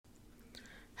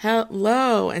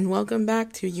Hello, and welcome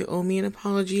back to You Owe Me an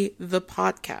Apology, the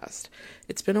podcast.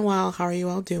 It's been a while. How are you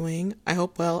all doing? I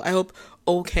hope well. I hope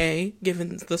okay,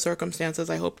 given the circumstances.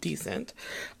 I hope decent.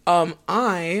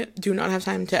 I do not have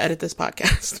time to edit this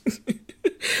podcast.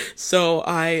 So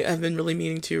I have been really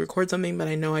meaning to record something, but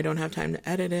I know I don't have time to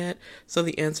edit it. So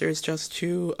the answer is just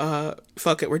to,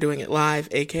 fuck it, we're doing it live,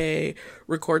 aka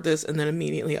record this and then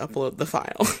immediately upload the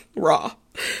file, raw.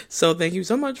 So thank you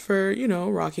so much for,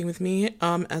 rocking with me,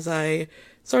 as I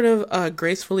sort of,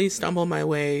 gracefully stumble my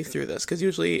way through this. Cause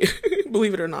usually,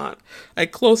 believe it or not, I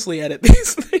closely edit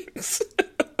these things.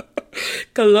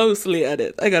 Closely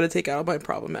edit. I gotta take out my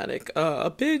problematic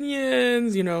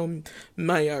opinions,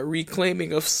 my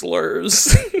reclaiming of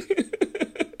slurs.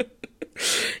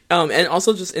 And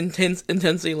also just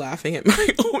intensely laughing at my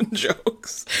own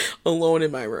jokes alone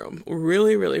in my room.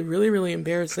 Really, really, really, really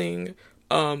embarrassing.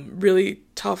 Really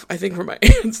tough, I think, for my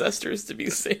ancestors to be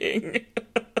saying.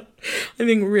 I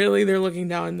think really they're looking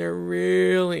down and they're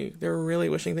really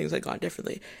wishing things had gone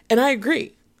differently. And I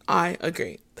agree.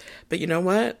 But you know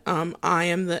what? I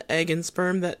am the egg and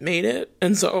sperm that made it.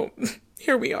 And so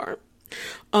here we are.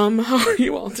 How are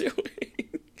you all doing?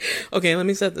 Okay, let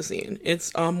me set the scene.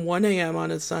 It's 1 a.m.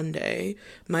 on a Sunday.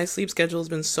 My sleep schedule has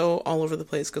been so all over the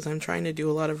place because I'm trying to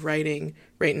do a lot of writing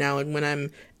right now, and when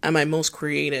I'm at my most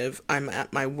creative, I'm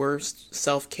at my worst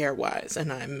self-care wise,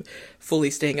 and I'm fully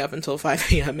staying up until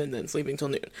 5 a.m. and then sleeping till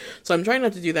noon. So I'm trying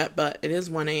not to do that, but it is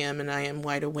 1 a.m. and I am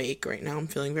wide awake right now. I'm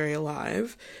feeling very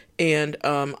alive, and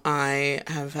I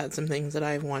have had some things that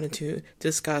I've wanted to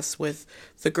discuss with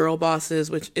the girl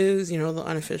bosses, which is, the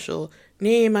unofficial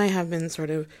name I have been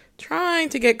sort of trying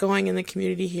to get going in the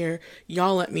community here.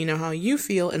 Y'all let me know how you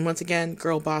feel. And once again,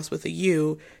 girl boss with a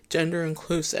U, gender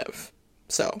inclusive.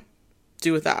 So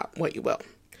do with that what you will.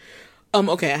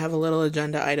 Okay, I have a little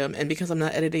agenda item, and because I'm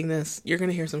not editing this, you're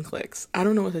gonna hear some clicks. I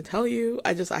don't know what to tell you.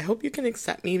 I hope you can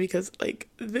accept me because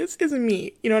this isn't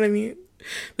me. You know what I mean?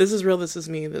 This is real, this is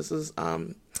me, this is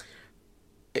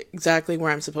exactly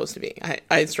where I'm supposed to be.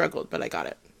 I struggled, but I got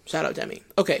it. Shout out Demi.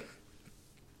 Okay.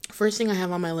 First thing I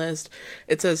have on my list,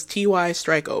 it says TY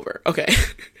strike over. Okay.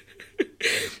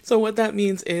 So what that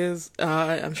means is,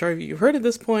 I'm sure you've heard at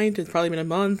this point, it's probably been a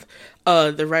month,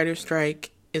 the writer's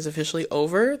strike is officially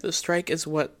over. The strike is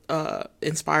what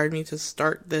inspired me to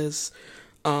start this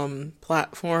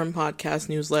platform, podcast,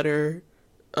 newsletter,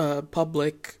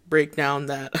 public breakdown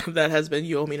that has been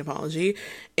You Owe Me an Apology.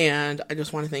 And I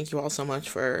just want to thank you all so much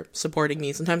for supporting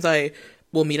me. Sometimes I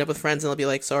will meet up with friends and they'll be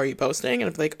like, so are you posting? And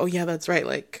I'll be like, oh yeah, that's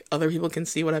right. Other people can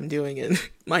see what I'm doing and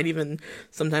might even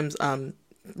sometimes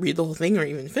read the whole thing or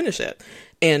even finish it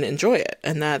and enjoy it.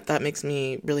 And that makes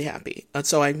me really happy.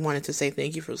 So I wanted to say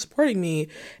thank you for supporting me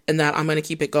and that I'm going to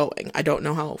keep it going. I don't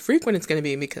know how frequent it's going to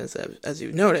be because as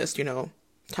you've noticed,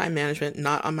 time management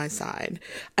not on my side.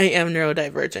 I am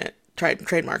neurodivergent,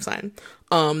 trademark sign.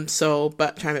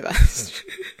 But try my best.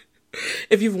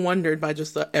 If you've wondered by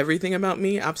just everything about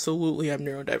me, absolutely I'm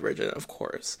neurodivergent, of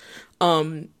course.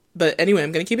 But anyway,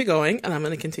 I'm going to keep it going and I'm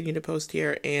going to continue to post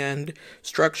here, and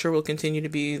structure will continue to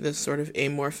be this sort of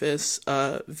amorphous,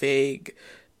 vague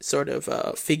sort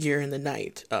of figure in the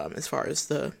night as far as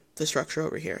the structure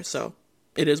over here. So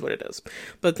it is what it is.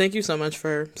 But thank you so much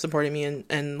for supporting me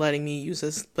and letting me use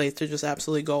this place to just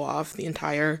absolutely go off the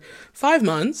entire 5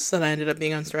 months that I ended up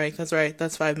being on strike. That's right.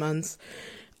 That's 5 months.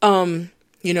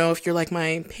 If you're like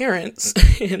my parents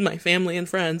and my family and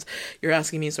friends, you're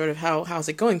asking me sort of how's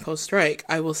it going post-strike.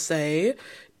 I will say,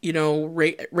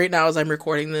 right now as I'm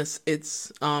recording this,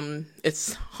 it's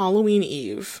Halloween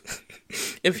Eve.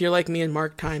 If you're like me and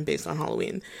mark time based on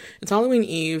Halloween. It's Halloween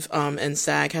Eve, and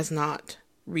SAG has not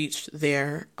reached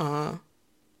their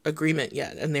agreement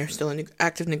yet, and they're still in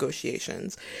active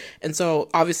negotiations. And so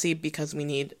obviously because we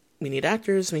need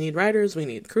actors, we need writers, we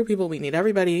need crew people, we need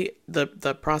everybody.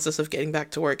 The process of getting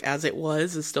back to work as it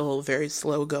was is still very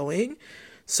slow going.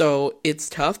 So it's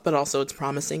tough, but also it's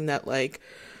promising that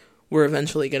we're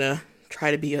eventually going to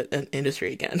try to be an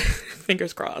industry again.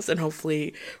 Fingers crossed, and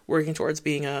hopefully working towards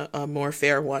being a more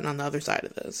fair one on the other side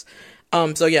of this.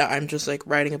 So yeah, I'm just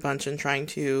writing a bunch and trying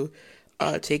to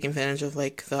take advantage of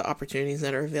the opportunities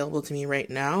that are available to me right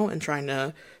now, and trying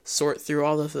to sort through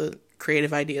all of the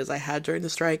creative ideas I had during the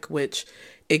strike, which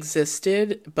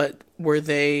existed, but were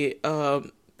they,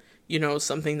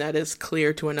 something that is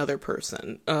clear to another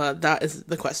person? That is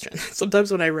the question.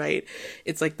 Sometimes when I write,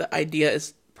 it's the idea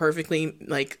is perfectly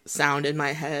sound in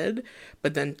my head,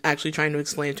 but then actually trying to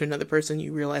explain it to another person,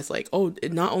 you realize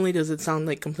not only does it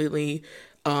sound completely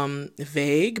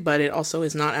vague, but it also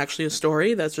is not actually a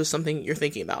story. That's just something you're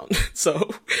thinking about. So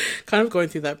kind of going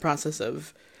through that process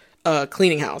of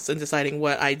cleaning house and deciding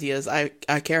what ideas I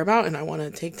care about and I want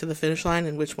to take to the finish line,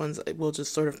 and which ones will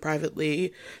just sort of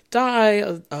privately die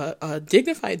a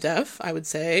dignified death, I would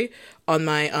say, on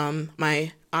my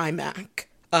iMac,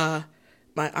 my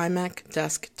iMac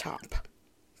desktop.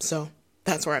 So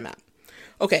that's where I'm at.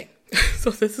 Okay. So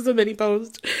this is a mini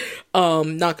post.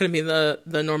 Not going to be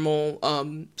the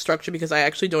normal structure, because I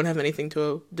actually don't have anything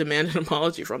to demand an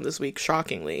apology from this week,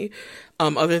 shockingly,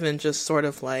 other than just sort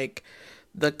of like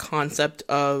the concept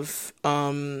of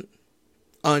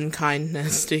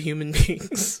unkindness to human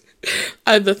beings.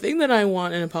 The thing that I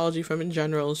want an apology from in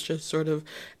general is just sort of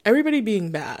everybody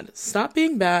being bad. Stop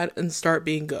being bad and start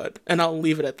being good. And I'll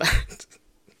leave it at that.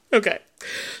 Okay.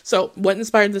 So what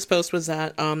inspired this post was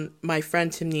that my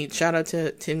friend Timnit, shout out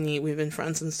to Timnit, we've been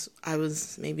friends since I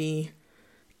was maybe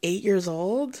 8 years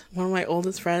old, one of my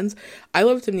oldest friends. I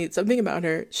love Timnit. Something about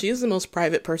her, she is the most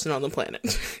private person on the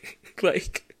planet.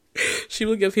 Like, she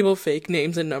will give people fake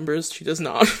names and numbers. She does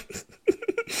not.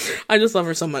 I just love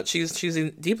her so much. She's a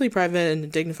deeply private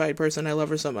and dignified person. I love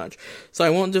her so much. So I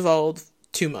won't divulge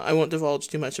too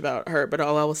much about her, but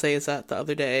all I will say is that the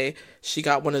other day she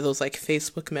got one of those like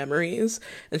Facebook memories,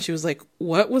 and she was like,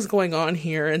 what was going on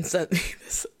here, and sent me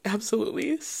this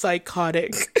absolutely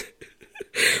psychotic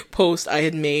post I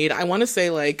had made. I want to say,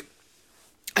 like,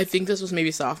 I think this was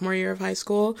maybe sophomore year of high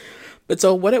school. But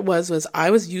so what it was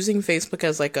I was using Facebook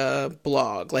as like a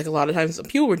blog. Like a lot of times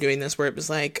people were doing this where it was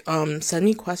like, send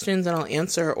me questions and I'll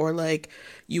answer, or like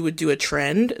you would do a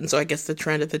trend. And so I guess the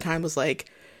trend at the time was like,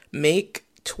 make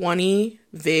 20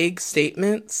 vague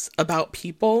statements about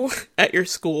people at your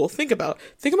school. Think about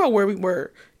where we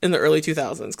were in the early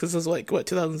 2000s, because this was like,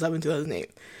 2007,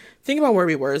 2008. Think about where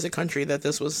we were as a country that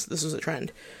this was a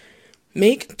trend.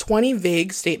 Make 20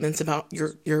 vague statements about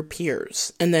your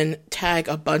peers, and then tag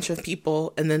a bunch of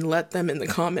people, and then let them in the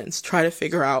comments try to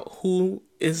figure out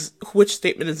which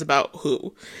statement is about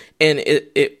who. And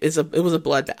it was a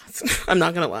bloodbath. I'm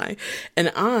not gonna lie. And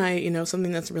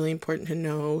something that's really important to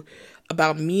know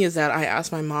about me is that I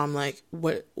asked my mom, like,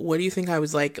 what do you think I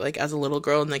was like as a little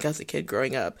girl and like as a kid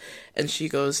growing up? And she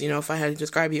goes, if I had to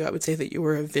describe you, I would say that you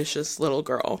were a vicious little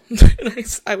girl. And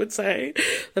I would say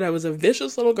that I was a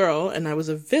vicious little girl, and I was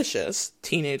a vicious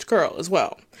teenage girl as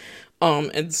well.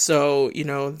 And so,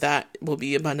 that will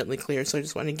be abundantly clear. So I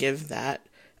just want to give that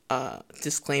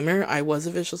disclaimer. I was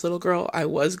a vicious little girl. I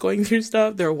was going through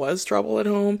stuff. There was trouble at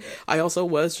home. I also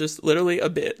was just literally a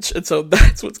bitch. And so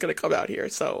that's what's going to come out here.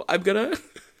 So I'm going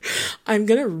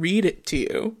to read it to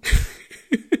you.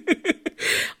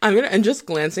 And just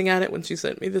glancing at it when she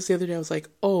sent me this the other day, I was like,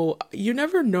 oh, you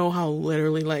never know how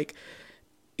literally, like,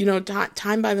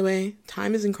 time, by the way,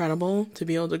 time is incredible to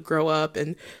be able to grow up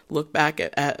and look back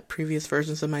at previous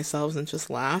versions of myself and just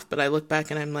laugh. But I look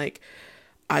back and I'm like,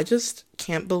 I just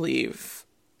can't believe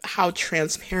how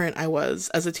transparent I was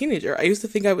as a teenager. I used to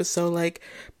think I was so like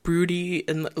broody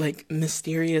and like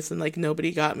mysterious and like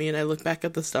nobody got me. And I look back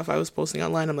at the stuff I was posting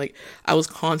online. I'm like, I was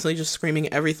constantly just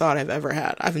screaming every thought I've ever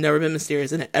had. I've never been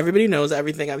mysterious, and everybody knows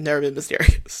everything. I've never been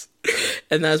mysterious.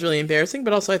 And that's really embarrassing,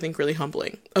 but also I think really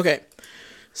humbling. Okay.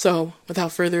 So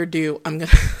without further ado, I'm going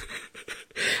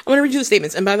to read you the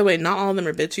statements. And by the way, not all of them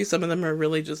are bitchy. Some of them are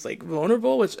really just like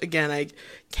vulnerable, which again, I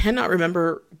cannot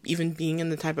remember even being in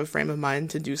the type of frame of mind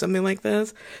to do something like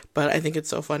this, but I think it's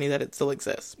so funny that it still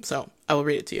exists. So I will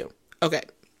read it to you. Okay.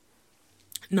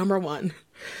 Number 1,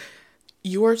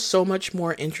 you are so much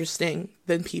more interesting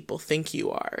than people think you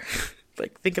are.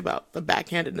 Like, think about the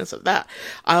backhandedness of that.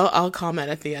 I'll comment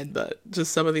at the end, but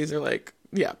just some of these are like,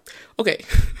 yeah. Okay.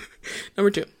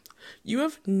 Number 2. You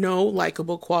have no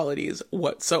likable qualities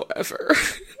whatsoever.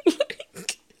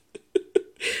 Like,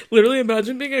 literally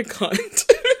imagine being a cunt.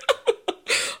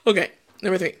 Okay,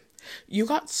 number 3. You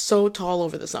got so tall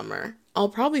over the summer. I'll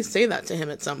probably say that to him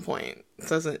at some point. It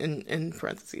says it in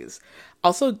parentheses.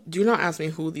 Also, do not ask me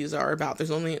who these are about.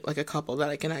 There's only like a couple that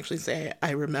I can actually say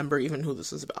I remember even who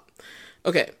this is about.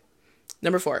 Okay,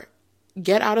 number 4.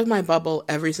 Get out of my bubble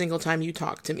every single time you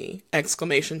talk to me!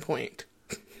 Exclamation point.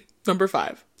 Number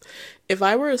 5. If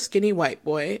I were a skinny white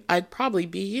boy, I'd probably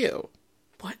be you.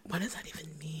 What does that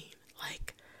even mean?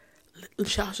 Like, I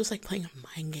was just like playing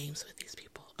mind games with these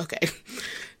people. Okay.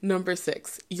 Number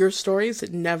 6. Your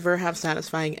stories never have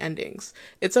satisfying endings.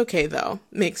 It's okay though.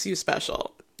 Makes you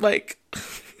special. Like,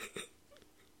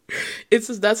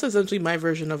 that's essentially my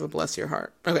version of a bless your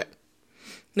heart. Okay.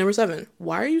 Number 7.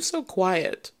 Why are you so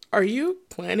quiet? Are you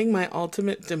planning my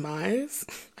ultimate demise?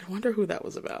 I wonder who that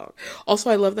was about. Also,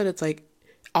 I love that it's like,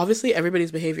 obviously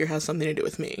everybody's behavior has something to do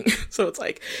with me. So it's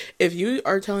like, if you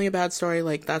are telling a bad story,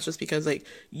 like, that's just because, like,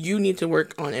 you need to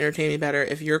work on entertaining better.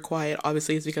 If you're quiet,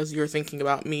 obviously it's because you're thinking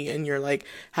about me and you're, like,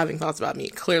 having thoughts about me.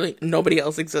 Clearly nobody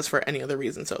else exists for any other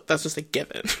reason, so that's just a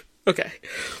given. Okay.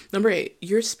 Number 8,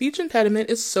 your speech impediment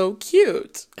is so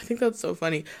cute. I think that's so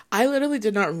funny. I literally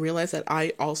did not realize that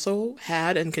I also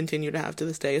had and continue to have to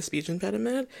this day a speech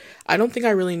impediment. I don't think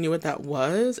I really knew what that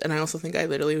was. And I also think I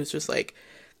literally was just like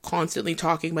constantly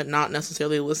talking but not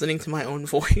necessarily listening to my own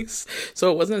voice.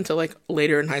 So it wasn't until like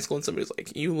later in high school and somebody was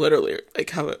like, you literally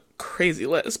like have a crazy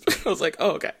lisp. I was like,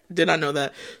 oh, okay, did not know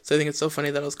that. So I think it's so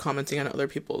funny that I was commenting on other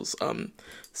people's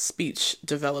speech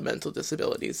developmental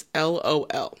disabilities.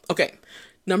 LOL. Okay,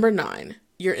 number 9,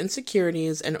 your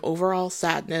insecurities and overall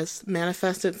sadness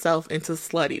manifest itself into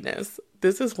sluttiness.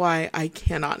 This is why I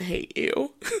cannot hate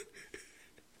you.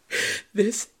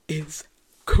 This is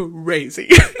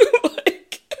crazy.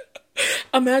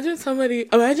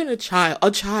 Imagine a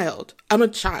child. I'm a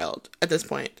child at this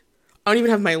point. I don't even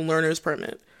have my learner's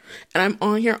permit. And I'm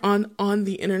on here on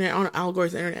the internet, on Al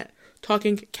Gore's internet,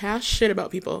 talking cash shit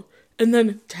about people and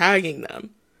then tagging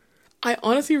them. I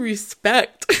honestly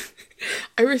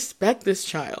I respect this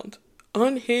child.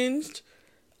 Unhinged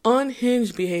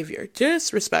behavior.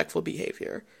 Disrespectful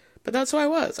behavior. But that's who I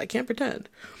was. I can't pretend.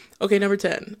 Okay, number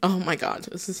 10. Oh my God,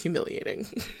 this is humiliating.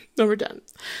 Number 10.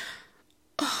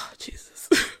 Oh, Jesus.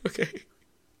 Okay.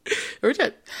 Number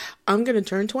 10. I'm going to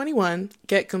turn 21,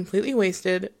 get completely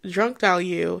wasted, drunk dial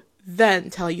you, then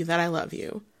tell you that I love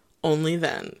you. Only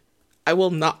then. I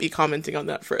will not be commenting on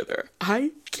that further.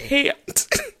 I can't.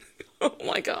 Oh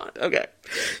my God. Okay.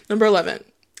 Number 11.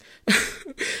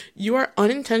 You are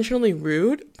unintentionally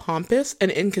rude, pompous,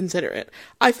 and inconsiderate.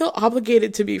 I feel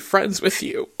obligated to be friends with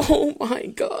you. Oh my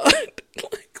God.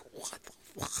 Like, what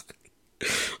the fuck?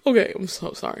 Okay, I'm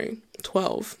so sorry.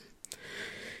 12.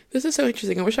 This is so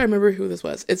interesting. I wish I remember who this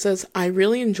was. It says, I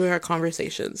really enjoy our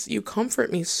conversations. You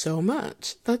comfort me so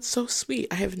much. That's so sweet.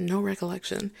 I have no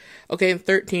recollection. Okay,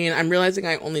 13. I'm realizing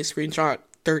I only screenshot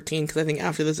 13 because I think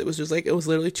after this it was just like, it was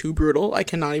literally too brutal. I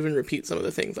cannot even repeat some of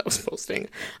the things I was posting.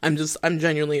 I'm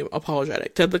genuinely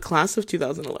apologetic to the class of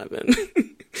 2011.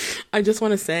 I just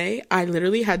want to say I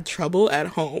literally had trouble at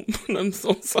home. I'm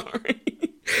so sorry.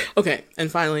 Okay,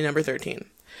 and finally, number 13.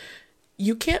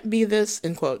 You can't be this,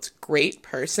 in quotes, great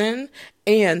person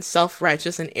and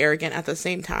self-righteous and arrogant at the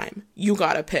same time. You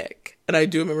gotta pick. And I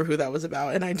do remember who that was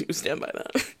about, and I do stand by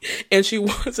that. And she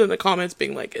was in the comments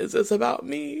being like, is this about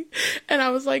me? And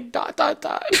I was like, ...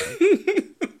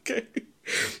 Okay.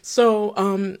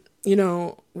 So, you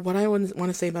know, what I want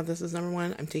to say about this is, number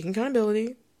 1, I'm taking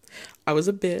accountability. I was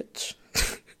a bitch.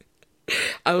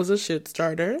 I was a shit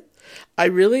starter. I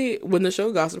really, when the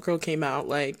show Gossip Girl came out,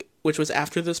 like, which was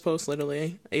after this post,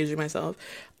 literally, aging myself,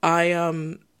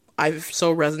 I've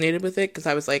so resonated with it because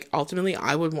I was like, ultimately,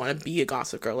 I would want to be a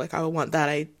Gossip Girl. Like, I would want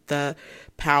the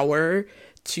power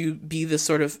to be this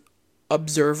sort of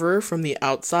observer from the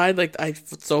outside. Like, I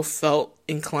so felt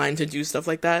inclined to do stuff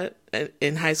like that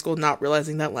in high school, not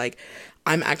realizing that, like,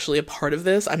 I'm actually a part of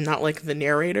this. I'm not, like, the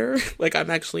narrator. Like, I'm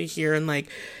actually here and, like,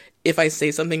 if I say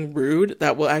something rude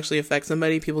that will actually affect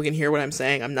somebody, people can hear what I'm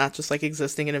saying. I'm not just like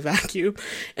existing in a vacuum.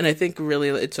 And I think really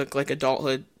it took like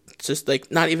adulthood, just like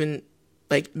not even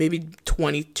like maybe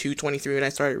 22, 23 when I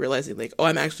started realizing like, oh,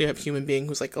 I'm actually a human being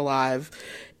who's like alive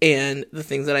and the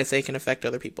things that I say can affect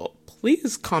other people.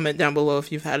 Please comment down below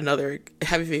if you've had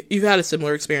you've had a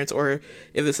similar experience or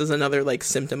if this is another like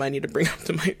symptom I need to bring up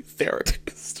to my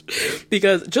therapist.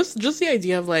 Because just the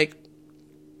idea of like,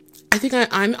 I think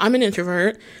I'm an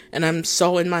introvert and I'm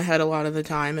so in my head a lot of the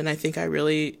time. And I think I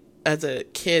really, as a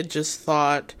kid, just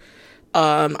thought,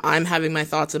 I'm having my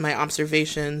thoughts and my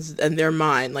observations and they're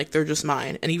mine. Like they're just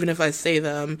mine. And even if I say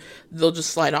them, they'll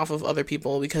just slide off of other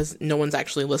people because no one's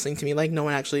actually listening to me. Like no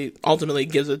one actually ultimately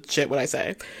gives a shit what I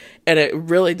say. And it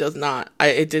really does not.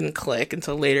 It didn't click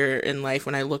until later in life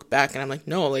when I look back and I'm like,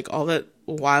 no, like all that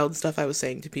wild stuff I was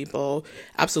saying to people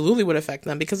absolutely would affect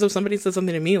them because if somebody says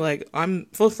something to me, like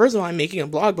first of all, I'm making a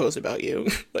blog post about you.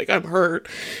 Like I'm hurt.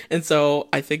 And so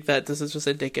I think that this is just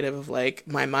indicative of like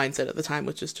my mindset at the time,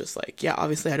 which is just like, yeah,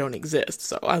 obviously I don't exist.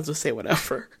 So I'll just say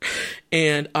whatever.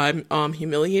 And I'm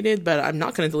humiliated, but I'm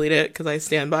not going to delete it because I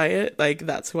stand by it. Like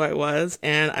that's who I was.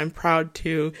 And I'm proud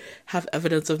to have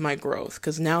evidence of my growth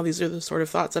because now these are the sort of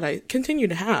thoughts that I continue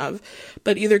to have,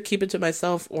 but either keep it to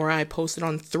myself or I post it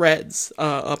on Threads,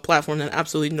 a platform that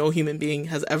absolutely no human being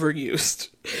has ever used.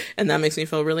 And that makes me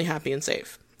feel really happy and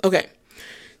safe. Okay.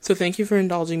 So thank you for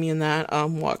indulging me in that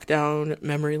walk down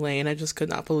memory lane. I just could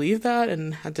not believe that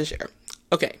and had to share.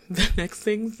 Okay. The next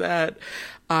things that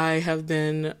I have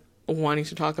been wanting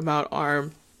to talk about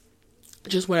are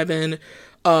just what I've been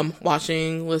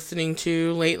watching, listening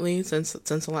to lately since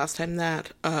the last time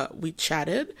that we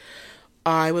chatted.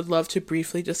 I would love to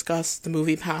briefly discuss the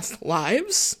movie Past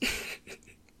Lives.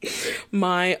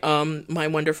 My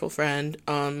wonderful friend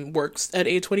works at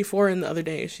A24, and the other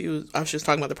day I was just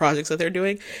talking about the projects that they're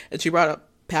doing, and she brought up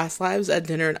Past Lives at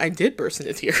dinner, and I did burst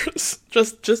into tears.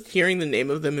 just hearing the name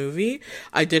of the movie,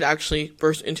 I did actually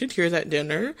burst into tears at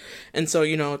dinner. And so,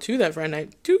 to that friend, I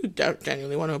do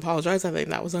genuinely want to apologize. I think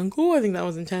that was uncool. I think that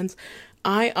was intense.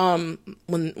 I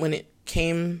when it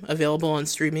came available on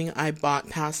streaming, I bought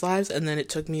Past Lives, and then it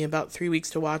took me about 3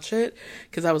 weeks to watch it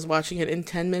because I was watching it in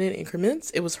 10-minute increments.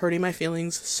 It was hurting my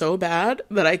feelings so bad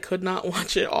that I could not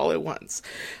watch it all at once.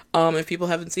 If people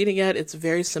haven't seen it yet, it's a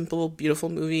very simple, beautiful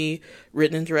movie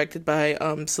written and directed by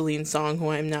Celine Song, who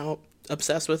I'm now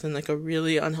obsessed with in like a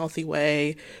really unhealthy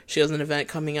way. She has an event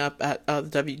coming up at the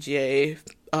WGA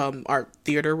art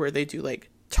theater where they do like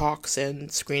talks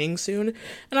and screenings soon,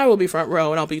 and I will be front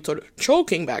row, and I'll be sort of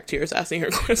choking back tears asking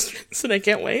her questions, and I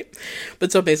can't wait.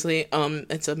 But so basically,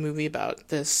 it's a movie about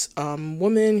this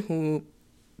woman who,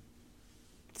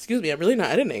 excuse me, I'm really not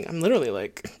editing, I'm literally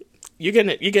like, you're getting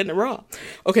it raw.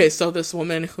 Okay, so this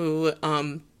woman who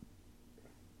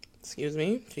excuse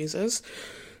me, Jesus,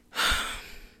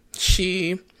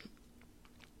 she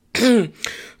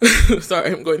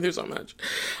sorry, I'm going through so much.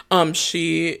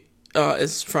 She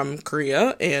is from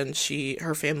Korea, and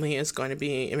her family is going to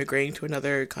be immigrating to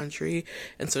another country,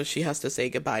 and so she has to say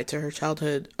goodbye to her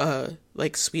childhood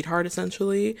like sweetheart,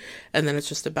 essentially, and then it's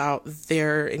just about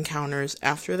their encounters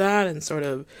after that, and sort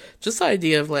of just the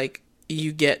idea of like,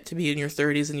 you get to be in your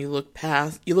 30s and you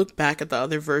look back at the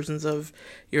other versions of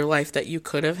your life that you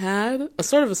could have had, a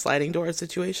sort of a sliding door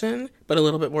situation, but a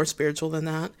little bit more spiritual than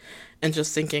that, and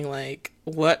just thinking like,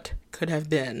 what could have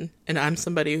been. And I'm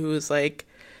somebody who is like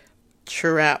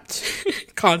trapped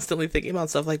constantly thinking about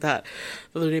stuff like that.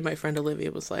 The other day my friend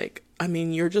Olivia was like, I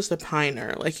mean, you're just a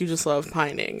piner, like you just love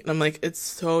pining. And I'm like, it's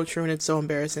so true, and it's so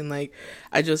embarrassing. Like,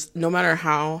 I just, no matter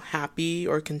how happy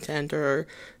or content or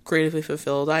creatively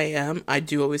fulfilled I am, I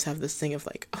do always have this thing of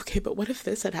like, okay, but what if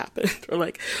this had happened? Or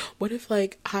like, what if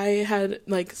like I had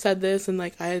like said this, and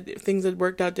like things had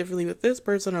worked out differently with this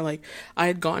person, or like I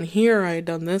had gone here, I had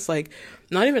done this, like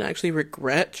not even actually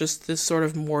regret, just this sort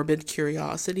of morbid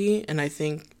curiosity. And I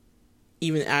think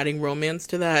even adding romance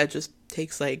to that, it just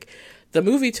takes like the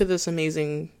movie to this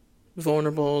amazing,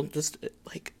 vulnerable, just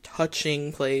like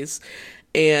touching place.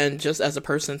 And just as a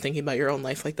person, thinking about your own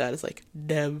life like that is like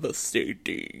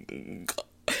devastating.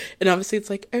 And obviously it's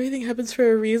like everything happens for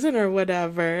a reason or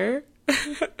whatever.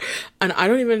 And I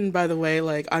don't even, by the way,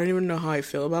 like I don't even know how I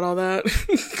feel about all that,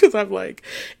 because I'm like,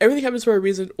 everything happens for a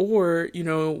reason, or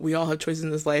we all have choices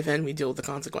in this life and we deal with the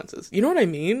consequences. You know what I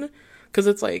mean? Because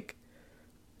it's like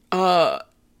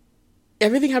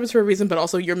everything happens for a reason, but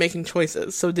also you're making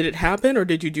choices. So did it happen, or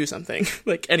did you do something?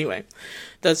 Like, anyway,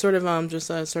 that's sort of just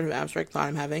a sort of abstract thought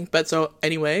I'm having. But so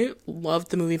anyway,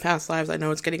 loved the movie Past Lives. I know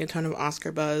it's getting a ton of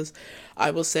Oscar buzz. I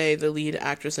will say the lead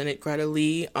actress in it, Greta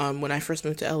Lee, when I first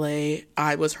moved to LA,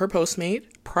 I was her Postmate,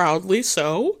 proudly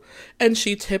so, and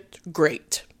she tipped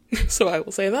great. So I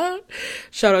will say that.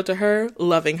 Shout out to her,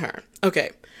 loving her. Okay.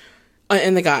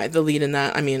 And the guy, the lead in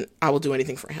that, I mean, I will do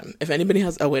anything for him. If anybody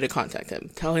has a way to contact him,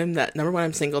 tell him that, number 1,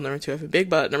 I'm single, number 2, I have a big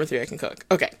butt, number 3, I can cook.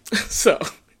 Okay, so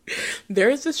there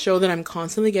is this show that I'm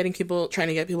constantly trying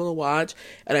to get people to watch,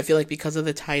 and I feel like because of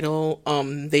the title,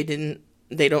 they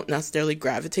don't necessarily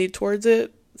gravitate towards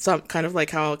it. Some kind of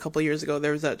like how a couple years ago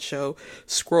there was that show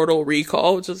Scrotal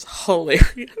Recall, which is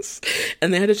hilarious,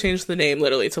 and they had to change the name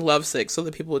literally to Lovesick so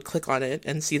that people would click on it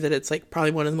and see that it's like probably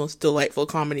one of the most delightful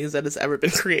comedies that has ever been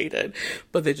created,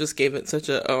 but they just gave it such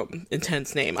a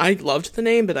intense name. I loved the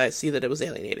name, but I see that it was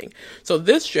alienating. So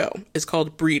this show is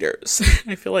called Breeders.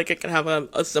 I feel like it can have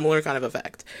a similar kind of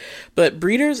effect, but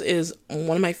Breeders is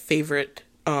one of my favorite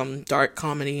dark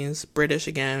comedies, British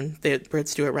again. The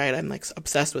Brits do it right. I'm like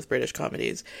obsessed with British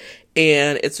comedies.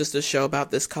 And it's just a show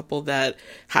about this couple that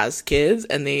has kids,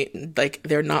 and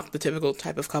they're not the typical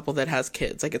type of couple that has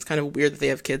kids. Like, it's kind of weird that they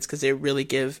have kids because they really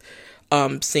give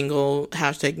single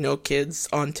 #no-kids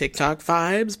on TikTok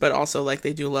vibes, but also like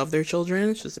they do love their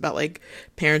children. It's just about like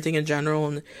parenting in general,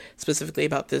 and specifically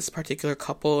about this particular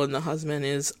couple, and the husband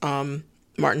is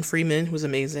Martin Freeman, who's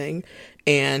amazing,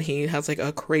 and he has like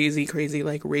a crazy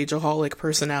like rageaholic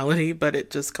personality, but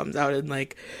it just comes out in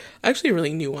like actually a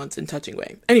really nuanced and touching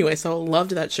way. Anyway, so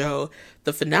loved that show.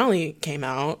 The finale came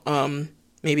out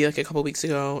maybe like a couple weeks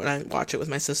ago, and I watched it with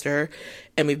my sister,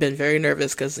 and we've been very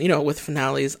nervous because with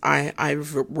finales I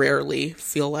rarely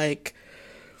feel like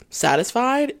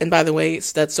satisfied. And by the way,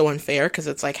 that's so unfair because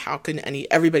it's like, how can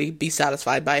everybody be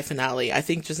satisfied by a finale? I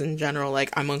think just in general, like,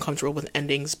 I'm uncomfortable with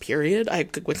endings, period. I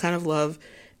would kind of love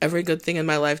every good thing in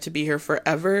my life to be here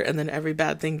forever and then every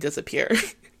bad thing disappear.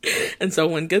 And so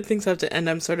when good things have to end,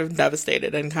 I'm sort of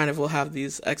devastated and kind of will have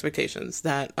these expectations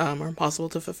that are impossible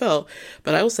to fulfill.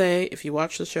 But I will say, if you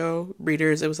watch the show,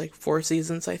 readers, it was like 4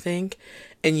 seasons, I think,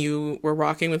 and you were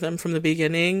rocking with them from the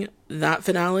beginning, that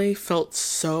finale felt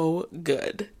so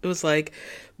good. It was like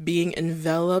being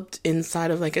enveloped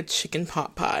inside of like a chicken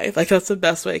pot pie. Like, that's the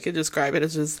best way I could describe it. It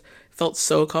just felt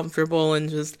so comfortable and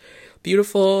just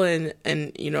beautiful. And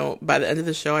you know, by the end of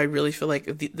the show, I really feel like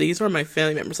these were my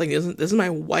family members. Like, this is my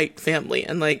white family,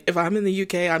 and like, if I'm in the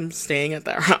UK, I'm staying at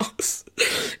their house.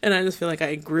 And I just feel like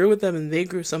I grew with them and they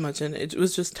grew so much, and it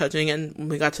was just touching. And when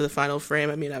we got to the final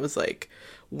frame, I mean, I was like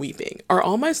weeping. Are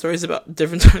all my stories about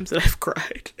different times that I've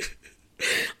cried?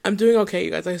 I'm doing okay,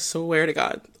 you guys, I swear to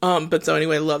God. But so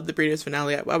anyway, love the Breeders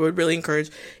finale. I would really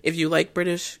encourage, if you like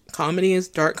British comedies,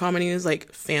 dark comedies,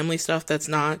 like family stuff that's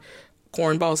not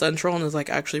cornball central and is like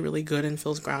actually really good and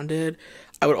feels grounded,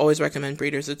 I would always recommend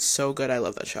Breeders. It's so good. I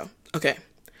love that show. Okay.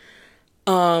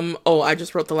 I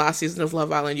just wrote the last season of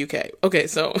Love Island UK. Okay,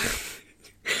 so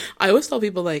I always tell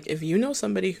people, like, if you know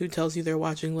somebody who tells you they're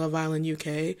watching Love Island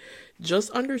UK, just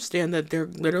understand that they're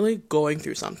literally going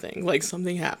through something. Like,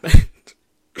 something happened.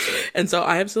 And so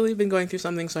I absolutely been going through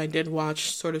something, so I did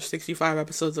watch sort of 65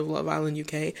 episodes of Love Island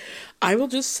UK. I will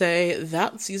just say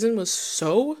that season was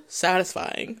so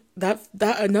satisfying. That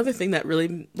another thing that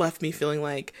really left me feeling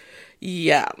like,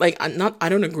 yeah, like, I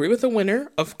don't agree with the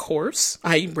winner, of course.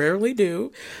 I rarely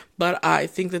do. But I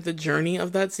think that the journey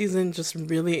of that season just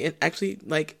really, it actually,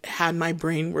 like, had my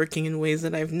brain working in ways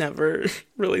that I've never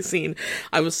really seen.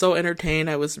 I was so entertained.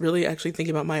 I was really actually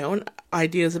thinking about my own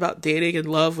ideas about dating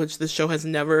and love, which this show has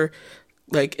never,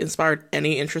 like, inspired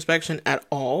any introspection at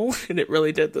all. And it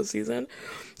really did this season.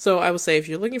 So I would say, if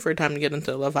you're looking for a time to get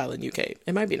into Love Island UK,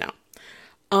 it might be now.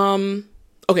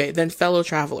 Okay, then Fellow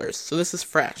Travelers. So this is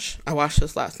fresh. I watched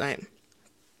this last night.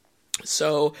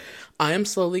 So I am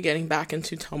slowly getting back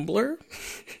into Tumblr,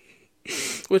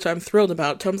 which I'm thrilled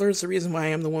about. Tumblr is the reason why I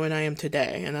am the woman I am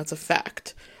today, and that's a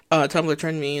fact. Tumblr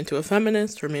turned me into a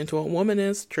feminist, turned me into a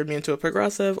womanist, turned me into a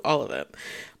progressive, all of it.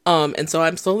 And so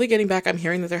I'm slowly getting back. I'm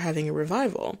hearing that they're having a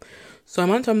revival. So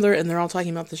I'm on Tumblr, and they're all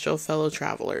talking about the show Fellow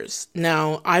Travelers.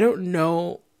 Now, I didn't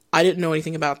know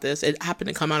anything about this. It happened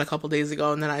to come out a couple days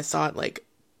ago, and then I saw it like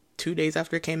 2 days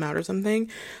after it came out or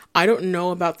something. I don't know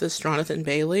about this Jonathan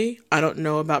Bailey. I don't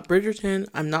know about Bridgerton.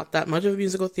 I'm not that much of a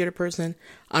musical theater person.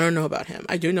 I don't know about him.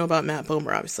 I do know about Matt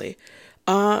Bomer, obviously.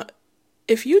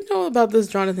 If you know about this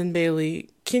Jonathan Bailey,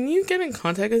 can you get in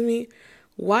contact with me?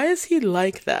 Why is he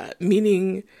like that?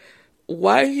 Meaning,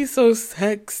 why is he so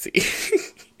sexy?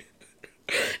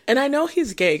 And I know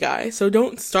he's a gay guy, so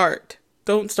don't start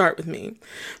with me.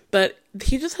 But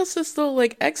he just has this little,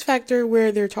 like, X factor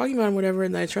where they're talking about him, whatever,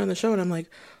 and I turn on the show and I'm like,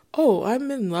 oh,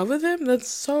 I'm in love with him? That's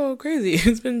so crazy.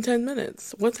 It's been 10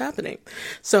 minutes. What's happening?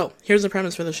 So here's the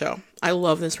premise for the show. I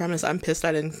love this premise. I'm pissed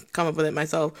I didn't come up with it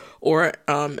myself, or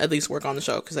at least work on the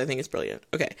show, because I think it's brilliant.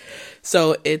 Okay,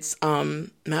 so it's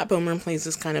Matt Bomer plays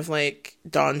this kind of like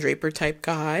Don Draper type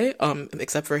guy,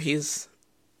 except for he's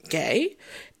gay,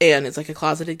 and it's like a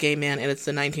closeted gay man, and it's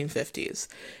the 1950s,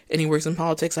 and he works in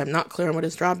politics. I'm not clear on what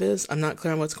his job is. I'm not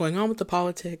clear on what's going on with the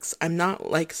politics. I'm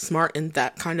not like smart in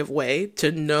that kind of way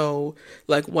to know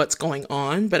like what's going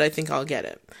on, but I think I'll get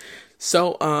it.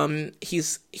 So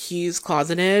he's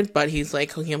closeted, but he's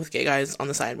like hooking up with gay guys on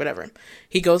the side, whatever.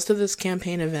 He goes to this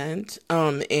campaign event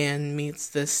and meets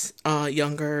this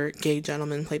younger gay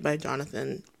gentleman played by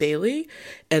Jonathan Bailey,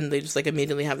 and they just like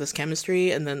immediately have this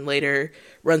chemistry, and then later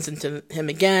runs into him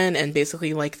again, and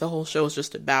basically like the whole show is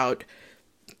just about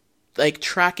like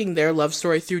tracking their love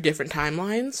story through different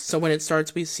timelines. So when it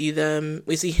starts, we see him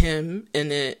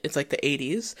in it's like the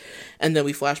 80s, and then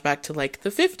we flash back to like the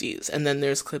 50s, and then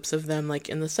there's clips of them like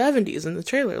in the 70s in the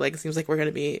trailer. Like, it seems like we're going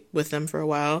to be with them for a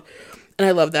while, and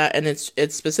I love that. And it's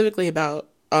specifically about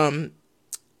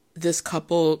this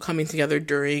couple coming together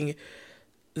during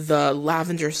the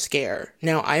Lavender Scare.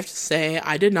 Now, I have to say,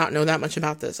 I did not know that much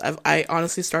about this. I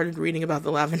honestly started reading about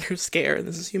the Lavender Scare, and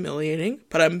this is humiliating,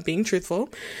 but I'm being truthful,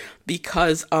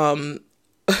 because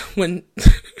when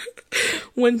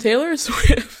Taylor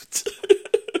Swift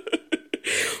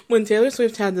when Taylor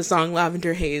Swift had the song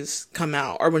Lavender Haze come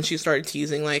out, or when she started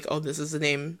teasing like, oh, this is the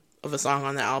name of a song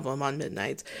on the album on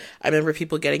Midnights, I remember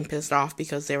people getting pissed off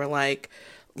because they were like,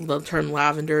 the term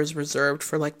lavender is reserved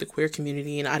for like the queer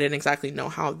community, and I didn't exactly know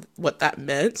what that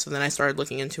meant. So then I started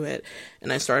looking into it,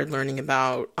 and I started learning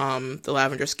about the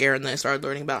lavender scare, and then I started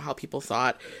learning about how people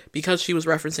thought, because she was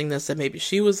referencing this, that maybe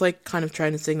she was like kind of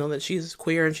trying to signal that she's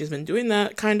queer, and she's been doing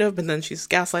that kind of, but then she's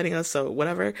gaslighting us, so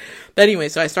whatever. But anyway,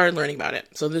 so I started learning about it.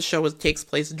 So this show takes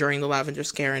place during the lavender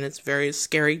scare, and it's a very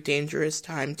scary, dangerous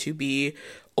time to be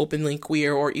openly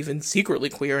queer or even secretly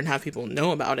queer and have people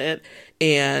know about it.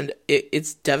 And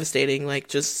it's devastating, like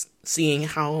just seeing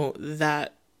how the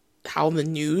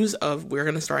news of we're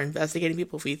going to start investigating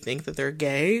people if we think that they're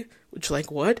gay, which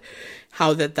like what,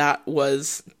 how that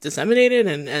was disseminated,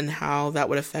 and how that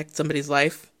would affect somebody's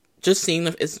life. Just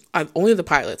seeing only the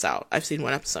pilot's out. I've seen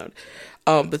one episode.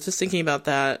 But just thinking about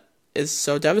that is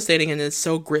so devastating, and it's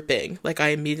so gripping. Like I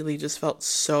immediately just felt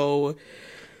so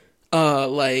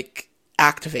like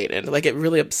activated. Like it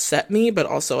really upset me, but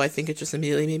also I think it just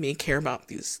immediately made me care about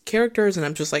these characters, and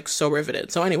I'm just like so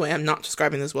riveted. So anyway, I'm not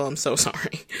describing this well, I'm so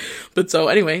sorry. But so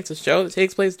anyway, it's a show that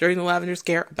takes place during the lavender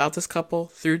scare, about this couple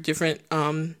through different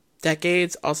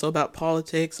decades, also about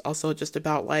politics, also just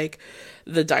about like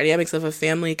the dynamics of a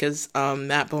family, because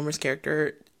Matt Bomer's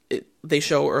character, they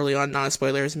show early on, not a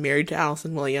spoiler, is married to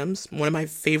Allison Williams, one of my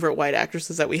favorite white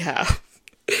actresses that we have.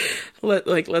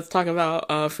 Let's talk about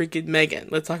freaking Megan.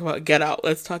 Let's talk about Get Out.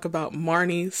 Let's talk about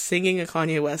Marnie singing a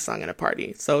Kanye West song at a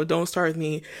party. So don't start with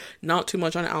me not too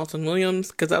much on Allison Williams,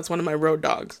 because that's one of my road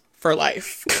dogs for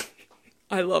life.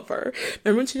 I love her.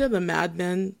 Remember when she did the Mad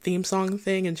Men theme song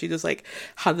thing, and she just like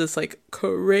had this like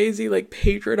crazy like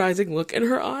patronizing look in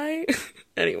her eye?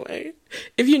 Anyway,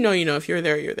 if you know, you know. If you're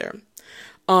there, you're there.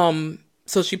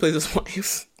 So she plays his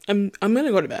wife. I'm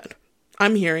gonna go to bed.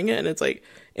 I'm hearing it, and it's like,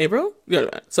 hey bro, go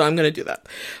to bed. So I'm gonna do that.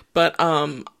 But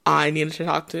I needed to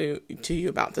talk to you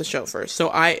about this show first. So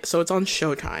it's on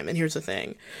Showtime, and here's the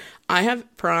thing. I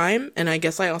have Prime, and I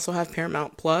guess I also have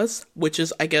Paramount Plus, which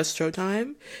is, I guess,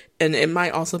 Showtime, and it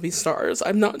might also be Stars.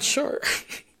 I'm not sure.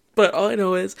 But all I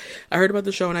know is I heard about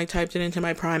the show and I typed it into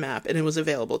my Prime app and it was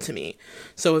available to me.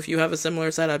 So if you have a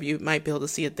similar setup, you might be able to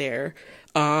see it there.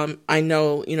 I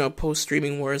know, post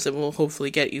streaming wars, it will hopefully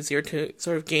get easier to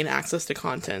sort of gain access to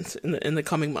content in the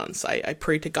coming months. I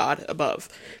pray to God above,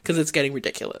 because it's getting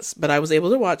ridiculous. But I was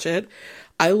able to watch it.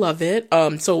 I love it.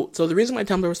 So the reason why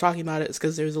Tumblr was talking about it is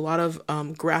because there's a lot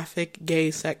of graphic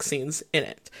gay sex scenes in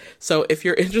it. So if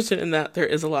you're interested in that, there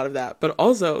is a lot of that. But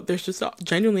also, there's just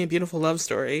genuinely a beautiful love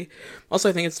story. Also,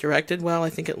 I think it's directed well. I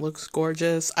think it looks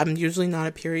gorgeous. I'm usually not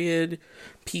a period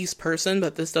piece person,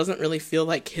 but this doesn't really feel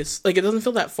like it doesn't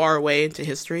feel that far away into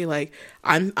history. Like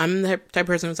I'm the type of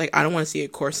person who's like, I don't want to see a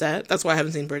corset. That's why I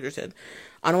haven't seen Bridgerton.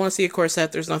 I don't want to see a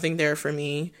corset. There's nothing there for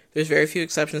me. There's very few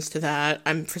exceptions to that.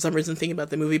 I'm, for some reason, thinking about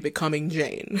the movie Becoming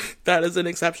Jane. That is an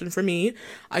exception for me.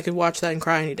 I could watch that and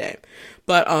cry any day.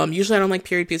 But usually I don't like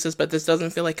period pieces, but this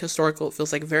doesn't feel like historical. It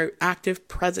feels like very active,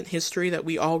 present history that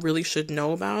we all really should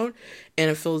know about. And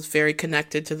it feels very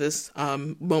connected to this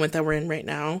moment that we're in right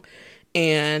now.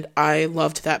 And I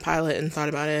loved that pilot and thought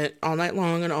about it all night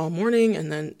long and all morning.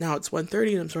 And then now it's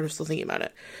 1:30 and I'm sort of still thinking about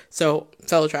it. So,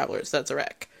 fellow travelers, that's a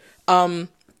wreck.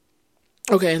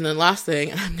 Okay, and then last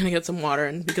thing, and I'm gonna get some water,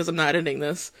 and because I'm not editing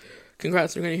this,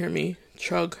 congrats, you're gonna hear me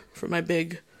chug from my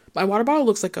water bottle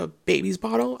looks like a baby's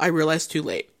bottle. I realized too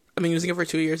late. I've been using it for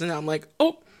 2 years, and now I'm like,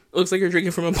 oh, it looks like you're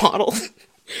drinking from a bottle.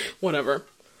 Whatever.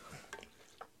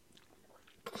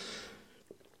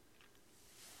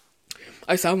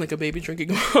 I sound like a baby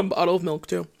drinking a bottle of milk,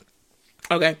 too.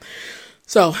 Okay,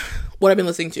 so, what I've been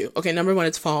listening to. Okay, number one,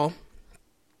 it's fall.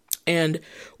 And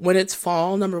when it's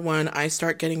fall, number one, I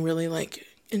start getting really,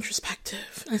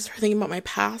 introspective. I start thinking about my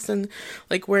past and,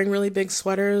 wearing really big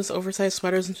sweaters, oversized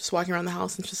sweaters, and just walking around the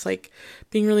house and just,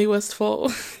 being really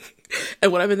wistful.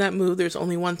 And when I'm in that mood, there's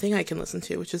only one thing I can listen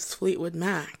to, which is Fleetwood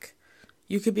Mac.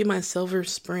 You could be my Silver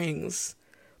Springs.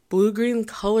 Blue-green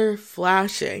color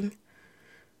flashing.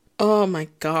 Oh my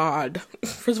God.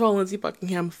 First of all, Lindsey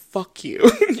Buckingham, fuck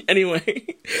you.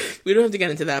 Anyway, we don't have to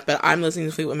get into that, but I'm listening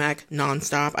to Fleetwood Mac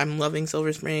nonstop. I'm loving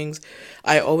Silver Springs.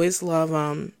 I always love,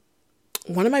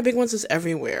 one of my big ones is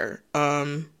Everywhere,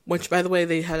 which, by the way,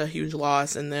 they had a huge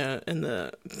loss in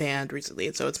the band recently,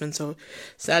 and so it's been so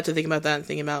sad to think about that and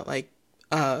thinking about,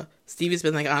 Stevie's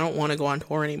been like, I don't want to go on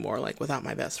tour anymore, without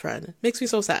my best friend. It makes me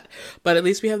so sad. But at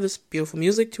least we have this beautiful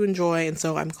music to enjoy, and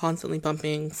so I'm constantly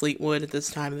bumping Fleetwood at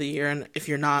this time of the year, and if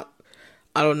you're not,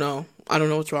 I don't know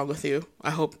what's wrong with you. I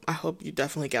hope you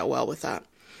definitely get well with that.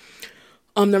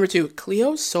 Number two,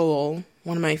 Cleo Sol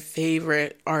one of my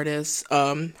favorite artists.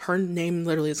 Her name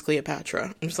literally is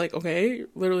Cleopatra. I'm just like, okay,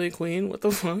 literally a queen. What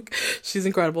the fuck? She's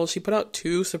incredible. She put out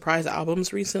 2 surprise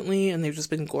albums recently, and they've just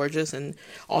been gorgeous and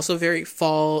also very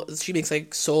fall. She makes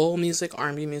like soul music,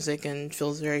 R&B music, and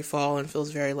feels very fall and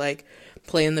feels very like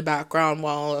play in the background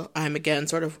while I'm again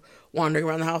sort of wandering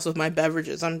around the house with my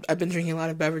beverages. I've been drinking a lot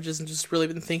of beverages and just really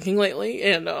been thinking lately,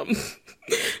 and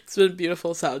it's been a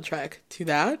beautiful soundtrack to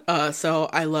that. So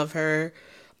I love her.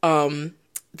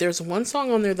 There's one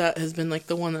song on there that has been like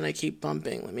the one that I keep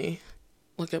bumping. Let me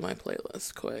look at my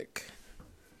playlist quick.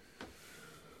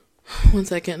 One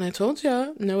second, and I told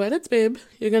ya, no edits, babe.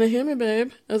 You're gonna hear me,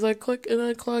 babe, as I click and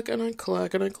I click and I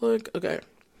click and I click. Okay.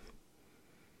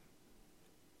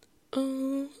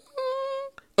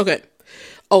 Okay.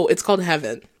 Oh, it's called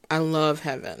Heaven. I love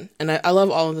Heaven. And I love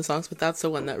all of the songs, but that's the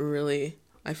one that really,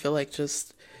 I feel like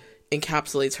just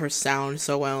encapsulates her sound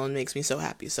so well and makes me so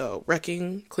happy. So,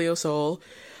 Wrecking Cleo Soul.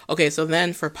 Okay, so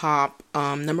then for pop,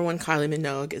 number 1, Kylie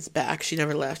Minogue is back. She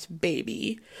never left,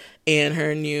 baby. And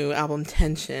her new album,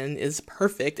 Tension, is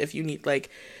perfect if you need like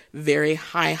very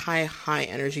high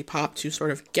energy pop to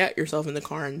sort of get yourself in the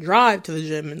car and drive to the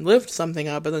gym and lift something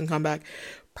up and then come back.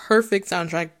 Perfect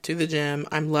soundtrack to the gym.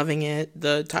 I'm loving it.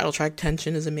 The title track,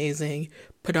 Tension, is amazing.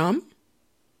 Padam.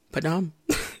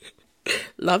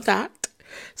 Love that.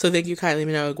 So thank you, Kylie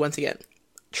Minogue, once again.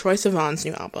 Troye Sivan's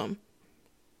new album.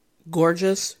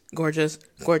 Gorgeous.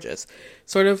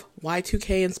 Sort of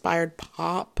Y2K inspired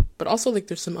pop, but also like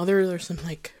there's some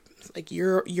like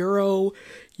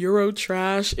Euro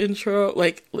trash intro,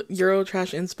 like Euro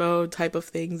trash inspo type of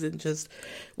things, and just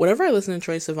whenever I listen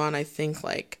to Troye Sivan, I think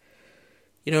like,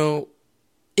 you know,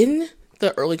 in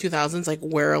the early 2000s, like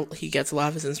where he gets a lot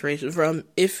of his inspiration from,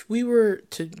 if we were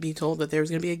to be told that there was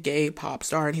going to be a gay pop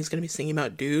star and he's going to be singing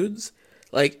about dudes,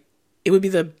 like it would be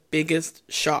the biggest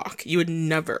shock.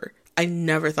 I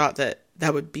never thought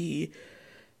that would be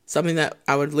something that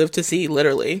I would live to see,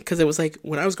 literally, because it was like,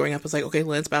 when I was growing up, I was like, okay,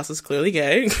 Lance Bass is clearly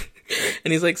gay,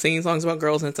 and he's like singing songs about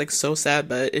girls, and it's like so sad,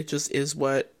 but it just is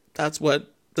that's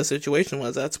what the situation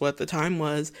was, that's what the time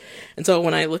was. And so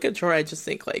when I look at Troy, I just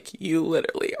think like, you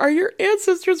literally are your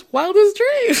ancestors' wildest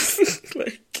dreams.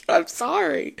 Like, I'm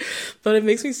sorry, but it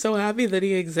makes me so happy that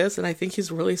he exists, and I think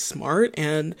he's really smart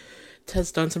and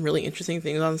has done some really interesting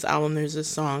things on this album. There's this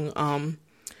song,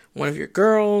 One of Your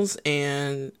Girls,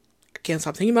 and I can't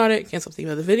stop thinking about it, can't stop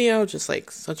thinking about the video, just like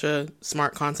such a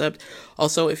smart concept.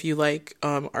 Also, if you like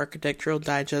Architectural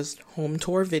Digest home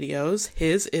tour videos,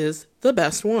 his is the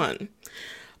best one.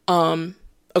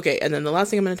 Okay, and then the last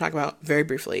thing I'm going to talk about very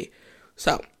briefly.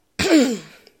 So, the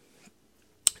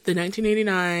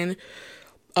 1989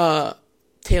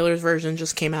 Taylor's version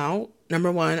just came out. Number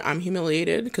 1, I'm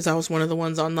humiliated because I was one of the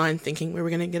ones online thinking we were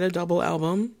going to get a double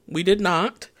album. We did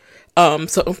not.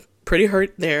 So pretty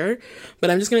hurt there, but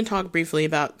I'm just going to talk briefly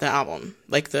about the album,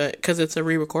 like because it's a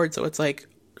re-record, so it's like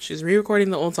she's re-recording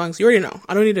the old songs. You already know.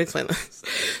 I don't need to explain this.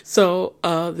 So,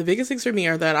 the biggest things for me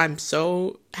are that I'm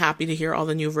so happy to hear all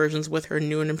the new versions with her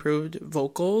new and improved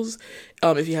vocals.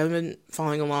 If you haven't been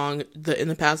following along, in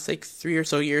the past like 3 or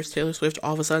so years, Taylor Swift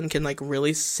all of a sudden can like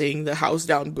really sing the house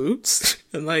down boots,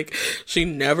 and like she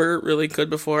never really could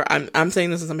before. I'm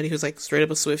saying this as somebody who's like straight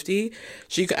up a Swiftie.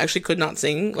 She actually could not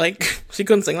sing, like she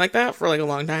couldn't sing like that for like a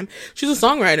long time. She's a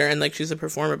songwriter and like she's a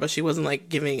performer, but she wasn't like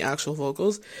giving actual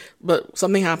vocals. But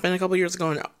something happened a couple years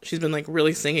ago, and she's been like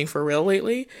really singing for real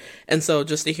lately. And so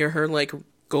just to hear her like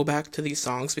go back to these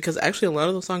songs, because actually a lot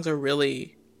of those songs are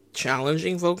really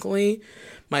challenging vocally.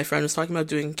 My friend was talking about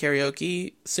doing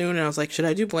karaoke soon, and I was like, should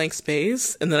I do Blank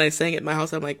Space? And then I sang it in my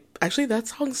house. I'm like, actually that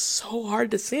song's so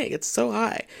hard to sing, it's so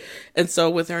high. And so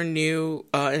with her new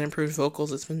and improved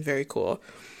vocals, it's been very cool.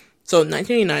 So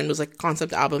 1989 was like a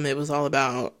concept album. It was all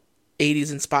about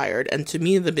 80s inspired, and to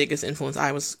me the biggest influence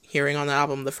I was hearing on the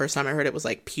album the first time I heard it was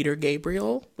like Peter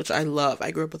Gabriel, which I love.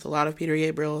 I grew up with a lot of Peter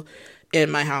Gabriel in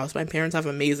my house. My parents have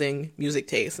amazing music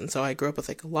taste, and so I grew up with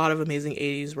like a lot of amazing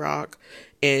 80s rock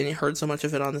and heard so much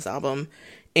of it on this album.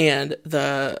 And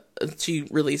she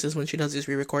releases, when she does these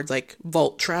re-records, like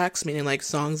vault tracks, meaning like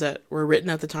songs that were written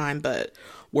at the time but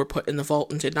were put in the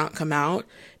vault and did not come out.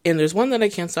 And there's one that I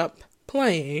can't stop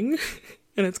playing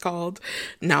and it's called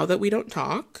Now That We Don't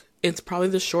Talk. It's probably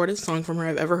the shortest song from her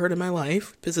I've ever heard in my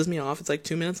life. Pisses me off. It's like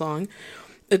 2 minutes long.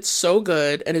 It's so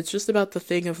good. And it's just about the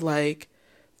thing of like,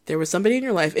 there was somebody in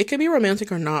your life, it could be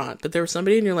romantic or not, but there was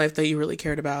somebody in your life that you really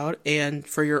cared about, and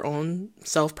for your own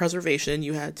self-preservation,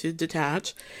 you had to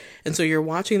detach. And so you're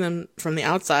watching them from the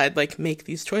outside, like, make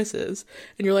these choices,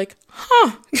 and you're like,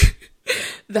 huh,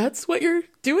 That's what you're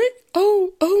doing?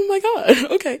 Oh my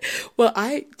God. Okay. Well,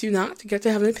 I do not get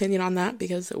to have an opinion on that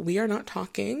because we are not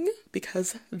talking,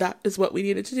 because that is what we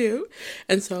needed to do.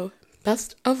 And so,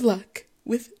 best of luck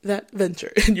with that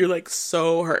venture. And you're like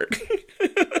so hurt.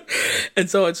 And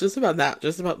so it's just about that,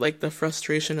 just about like the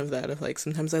frustration of that, of like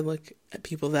sometimes I look at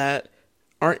people that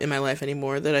aren't in my life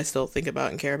anymore that I still think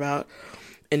about and care about.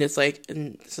 And it's like,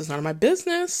 and this is none of my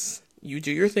business. You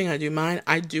do your thing, I do mine.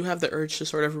 I do have the urge to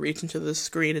sort of reach into the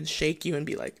screen and shake you and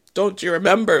be like, don't you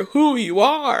remember who you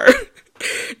are?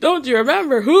 Don't you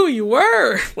remember who you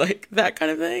were? Like that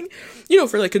kind of thing, you know,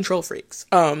 for like control freaks,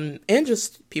 and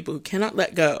just people who cannot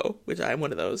let go, which I'm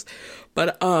one of those.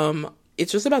 But,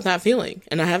 it's just about that feeling.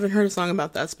 And I haven't heard a song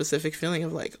about that specific feeling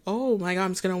of like, oh my God,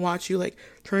 I'm just going to watch you like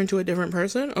turn to a different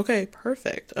person. Okay,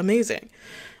 perfect. Amazing.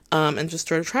 And just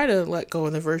try to let go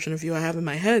of the version of you I have in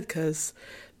my head, because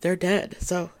they're dead.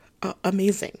 So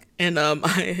amazing. And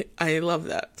I love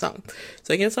that song.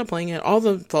 So I can't stop playing it. All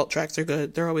the vault tracks are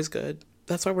good. They're always good.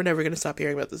 That's why we're never going to stop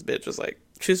hearing about this bitch. It's like,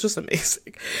 she's just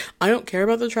amazing. I don't care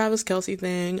about the Travis Kelce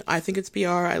thing. I think it's PR.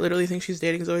 I literally think she's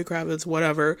dating Zoe Kravitz,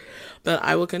 whatever. But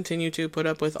I will continue to put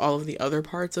up with all of the other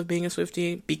parts of being a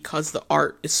Swiftie because the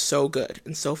art is so good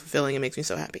and so fulfilling. It makes me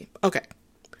so happy. Okay.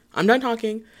 I'm done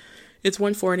talking. It's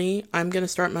 1:40. I'm going to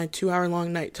start my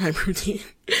 2-hour-long nighttime routine.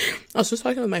 I was just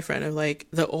talking with my friend of like,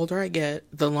 the older I get,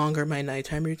 the longer my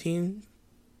nighttime routine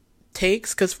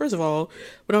takes. Because first of all,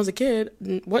 when I was a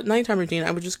kid, what nighttime routine?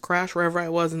 I would just crash wherever I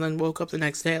was and then woke up the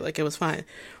next day like it was fine.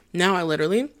 Now I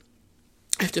literally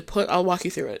have to I'll walk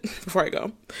you through it before I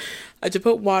go. I have to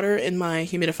put water in my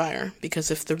humidifier because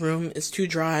if the room is too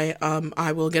dry,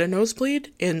 I will get a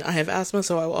nosebleed, and I have asthma,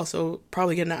 so I will also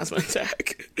probably get an asthma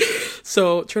attack.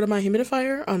 So turn on my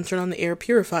humidifier, turn on the air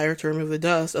purifier to remove the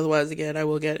dust, otherwise again I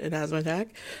will get an asthma attack.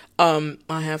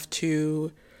 I have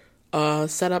to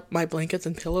set up my blankets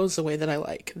and pillows the way that I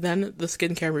like. Then the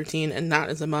skincare routine, and that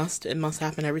is a must. It must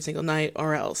happen every single night,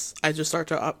 or else I just start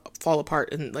to fall apart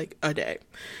in like a day.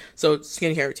 So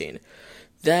skincare routine.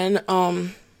 Then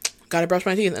gotta brush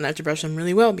my teeth, and I have to brush them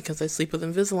really well because I sleep with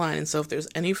Invisalign, and so if there's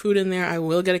any food in there, I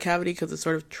will get a cavity because it's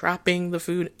sort of trapping the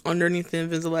food underneath the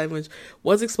Invisalign, which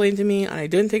was explained to me, and I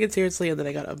didn't take it seriously, and then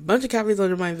I got a bunch of cavities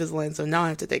under my Invisalign, so now I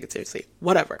have to take it seriously.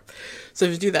 Whatever. So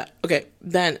just do that. Okay,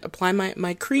 then apply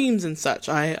my creams and such.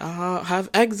 I have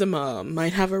eczema,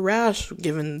 might have a rash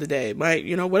given the day, might,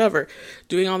 whatever.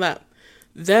 Doing all that.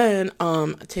 Then,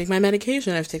 take my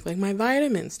medication. I have to take, like, my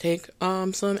vitamins, take,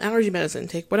 some allergy medicine,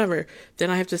 take whatever. Then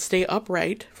I have to stay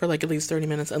upright for, like, at least 30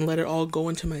 minutes and let it all go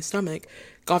into my stomach.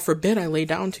 God forbid I lay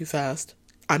down too fast.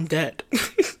 I'm dead.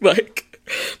 Like,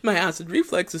 my acid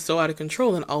reflux is so out of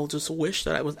control, and I'll just wish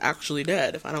that I was actually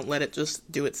dead if I don't let it just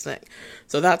do its thing.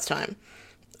 So that's time.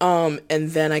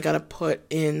 And then I gotta put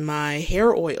in my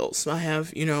hair oils. I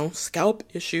have, scalp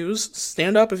issues.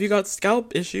 Stand up if you got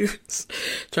scalp issues.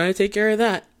 Trying to take care of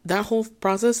that. That whole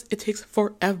process, it takes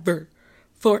forever.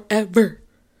 Forever.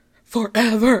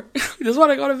 I just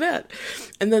want to go to bed.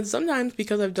 And then sometimes,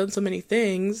 because I've done so many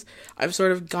things, I've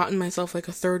sort of gotten myself like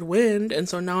a third wind, and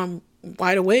so now I'm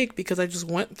wide awake because I just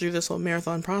went through this whole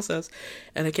marathon process,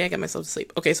 and I can't get myself to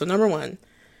sleep. Okay, so number one.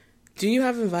 Do you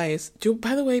have advice?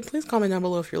 By the way, please comment down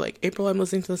below if you're like, April, I'm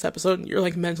listening to this episode and you're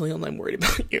like mentally ill and I'm worried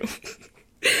about you.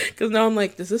 Because now I'm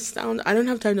like, does this sound, I don't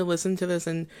have time to listen to this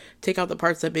and take out the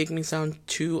parts that make me sound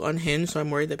too unhinged, so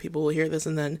I'm worried that people will hear this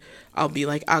and then I'll be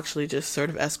like actually just sort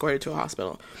of escorted to a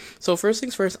hospital. So first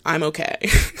things first, I'm okay.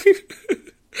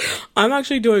 I'm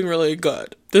actually doing really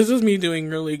good. This is me doing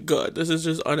really good. This is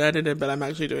just unedited, but I'm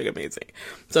actually doing amazing.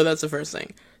 So that's the first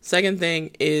thing. Second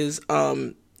thing is,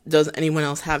 does anyone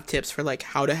else have tips for like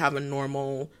how to have a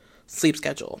normal sleep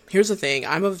schedule? Here's the thing.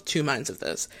 I'm of two minds of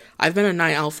this. I've been a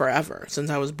night owl forever. Since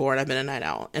I was born, I've been a night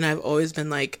owl. And I've always been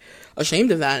like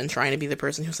ashamed of that and trying to be the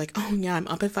person who's like, oh yeah, I'm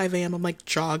up at 5 a.m. I'm like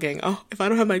jogging. Oh, if I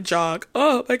don't have my jog,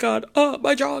 oh my God, oh,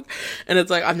 my jog. And it's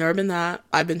like, I've never been that.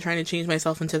 I've been trying to change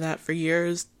myself into that for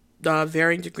years.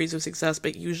 Varying degrees of success,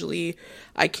 but usually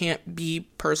I can't be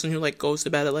person who like goes to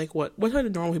bed at like what time do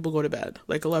normal people go to bed?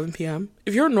 Like 11 p.m.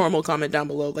 If you're normal, comment down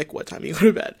below like what time you go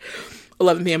to bed.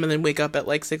 11 p.m. and then wake up at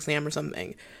like 6 a.m. or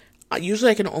something.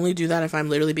 Usually I can only do that if I'm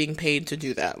literally being paid to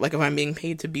do that. Like if I'm being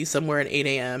paid to be somewhere at 8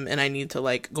 a.m. and I need to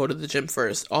like go to the gym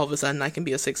first, all of a sudden I can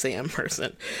be a 6 a.m.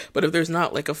 person. But if there's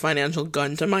not like a financial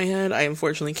gun to my head, I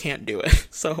unfortunately can't do it.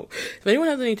 So if anyone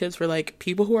has any tips for like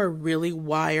people who are really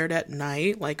wired at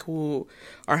night, like who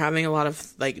are having a lot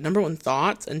of like number one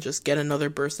thoughts and just get another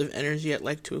burst of energy at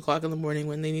like 2 o'clock in the morning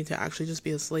when they need to actually just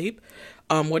be asleep.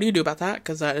 What do you do about that?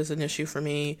 Because that is an issue for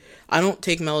me. I don't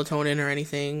take melatonin or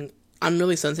anything. I'm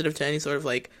really sensitive to any sort of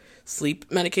like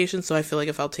sleep medication. So I feel like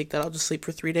if I'll take that, I'll just sleep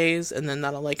for 3 days, and then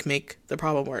that'll like make the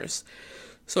problem worse.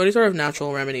 So any sort of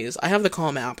natural remedies. I have the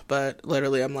Calm app, but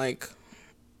literally I'm like,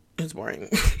 it's boring.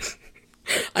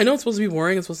 I know it's supposed to be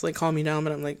boring. It's supposed to like calm me down,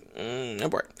 but I'm like, I'm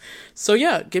bored. So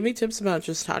yeah, give me tips about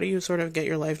just how do you sort of get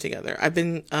your life together.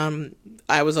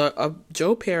 I was a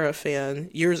Joe Pera fan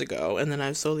years ago, and then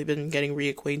I've slowly been getting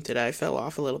reacquainted. I fell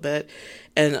off a little bit,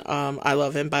 and I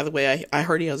love him. By the way, I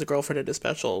heard he has a girlfriend at a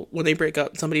special. When they break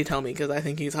up, somebody tell me, because I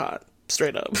think he's hot,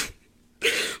 straight up.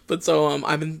 But so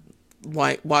I've been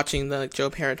watching the Joe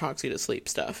Pera Talks You to Sleep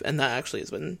stuff, and that actually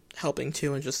has been helping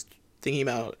too, and just thinking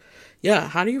about, yeah,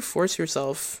 how do you force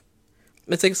yourself?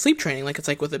 It's like sleep training, like it's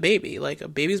like with a baby. Like a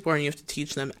baby's born, you have to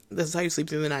teach them, this is how you sleep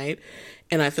through the night.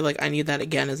 And I feel like I need that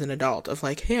again as an adult, of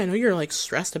like, hey, I know you're like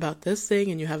stressed about this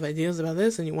thing, and you have ideas about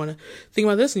this, and you want to think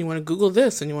about this, and you want to Google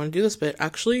this, and you want to do this, but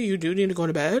actually you do need to go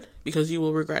to bed, because you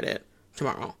will regret it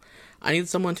tomorrow. I need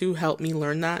someone to help me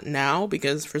learn that now,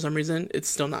 because for some reason it's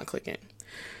still not clicking.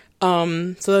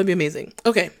 So that'd be amazing.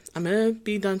 Okay, I'm gonna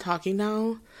be done talking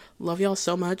now. Love y'all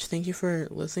so much. Thank you for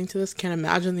listening to this. Can't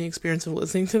imagine the experience of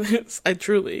listening to this. I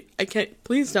can't.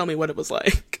 Please tell me what it was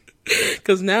like.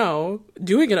 Because now,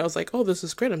 doing it, I was like, oh, this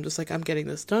is great. I'm just like, I'm getting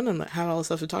this done. I'm like, have all this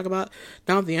stuff to talk about.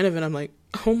 Now at the end of it, I'm like,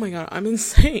 oh my God, I'm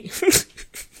insane.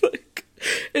 Like,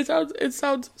 it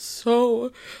sounds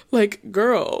so like,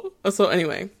 girl. So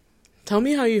anyway, tell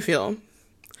me how you feel.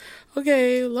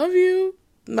 Okay, love you.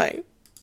 Bye.